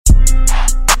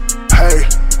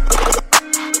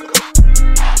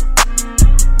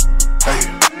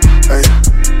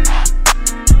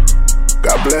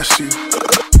God bless you.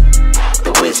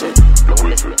 The Wizz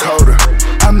Dakota.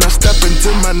 I'm not stepping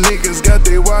till my niggas got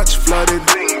their watch flooded.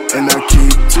 And I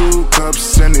keep 2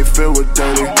 cups and they filled with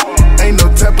dirty. Ain't no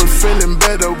type of feeling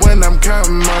better when I'm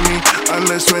counting money.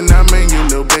 Unless when I'm in you,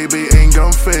 little baby, ain't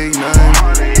gon' fake nothing.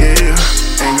 Yeah,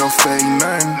 ain't gon' fake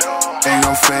nothing. Ain't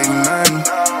gon' fake nothing.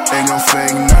 Ain't gon'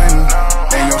 fake nothing.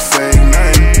 Ain't gon' fake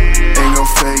nothing. Ain't gon'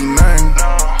 fake nothing.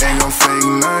 Ain't gon' fake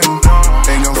nothing.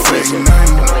 Ain't gon' fake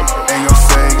nothing. Ain't gon'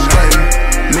 fake nothing.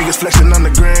 Niggas flexing on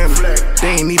the gram,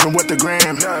 they ain't even worth the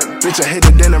gram. Bitch, I hit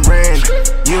it, then I ran.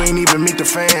 You ain't even meet the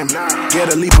fam.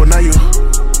 Get a leap, now you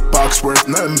box worth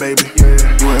nothing, baby.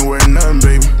 You ain't wearing nothing,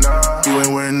 baby. You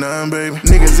ain't wearing nothing, baby.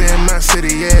 Niggas in my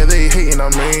city, yeah, they hating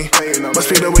on me. Must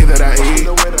be the way that I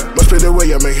eat. Must be the way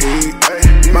I make heat.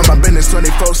 Mind my business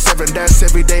 24/7, that's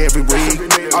every day, every week.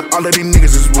 All of these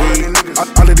niggas is weak.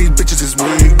 All of these bitches is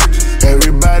weak.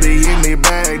 Everybody in their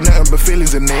bag, nothing but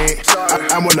feelings in it.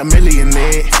 I want a million in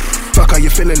it. Fuck how you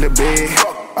feeling, little bit.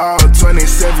 All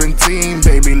 2017,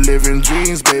 baby, living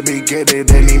dreams, baby, get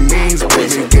it any means,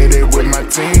 baby, get it with my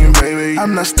team, baby.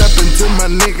 I'm not stepping till my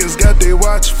niggas got their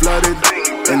watch flooded.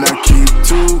 And I keep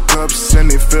 2 cups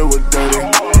and they filled with dirty.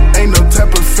 Ain't no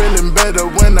type of feeling better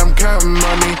when I'm counting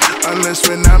money. Unless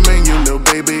when I'm in you, little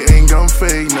baby, ain't gon'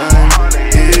 fake nothing.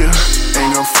 Yeah,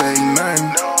 ain't gon' fake nothing.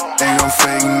 Ain't gon'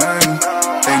 fake nothing.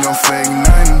 Ain't gon' fake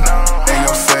nothing. Ain't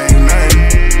gon' fake nothing.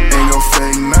 Ain't gon'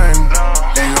 fake nothing.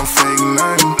 Ain't gon' fake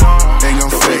nothing. Ain't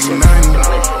gon' fake nothing.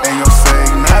 Ain't gon'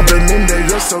 fake nothing. I've been in there,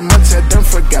 yo, so much I done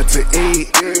forgot to eat.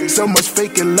 So much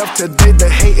faking love today, the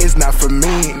hate is not for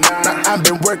me. Now I've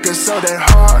been working so that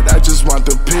hard, I just want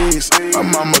the peace. My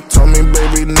mama told me,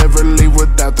 baby, never leave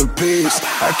without the peace.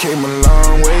 I came a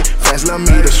long way, fast love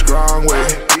me the strong way.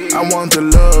 I want the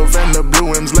love and the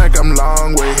blue M's like I'm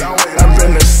long way. I've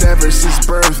been a savage since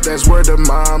birth, that's word of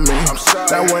mommy.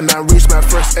 Now when I reach my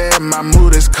first M, my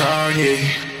mood is Kanye.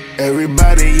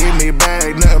 Everybody in their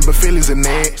bag, nothing but feelings in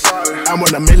it. I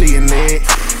want a million in it.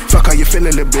 Fuck how you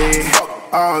feeling, little bit.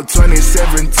 All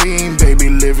 2017, baby,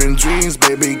 living dreams,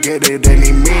 baby, get it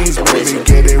any means, baby,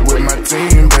 get it with my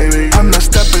team, baby. I'm not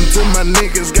stepping till my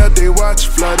niggas got their watch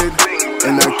flooded.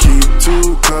 And I keep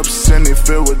 2 cups and they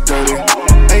filled with dirty.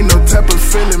 Ain't no type of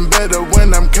feeling better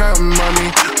when I'm counting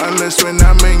money. Unless when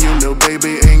I'm in you, little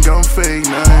baby, ain't gon' fake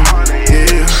nothing.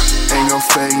 Yeah, ain't gon'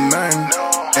 fake nothing.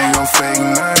 Ain't gon' fake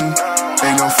nothing.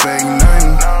 Ain't gon' fake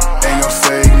nothing.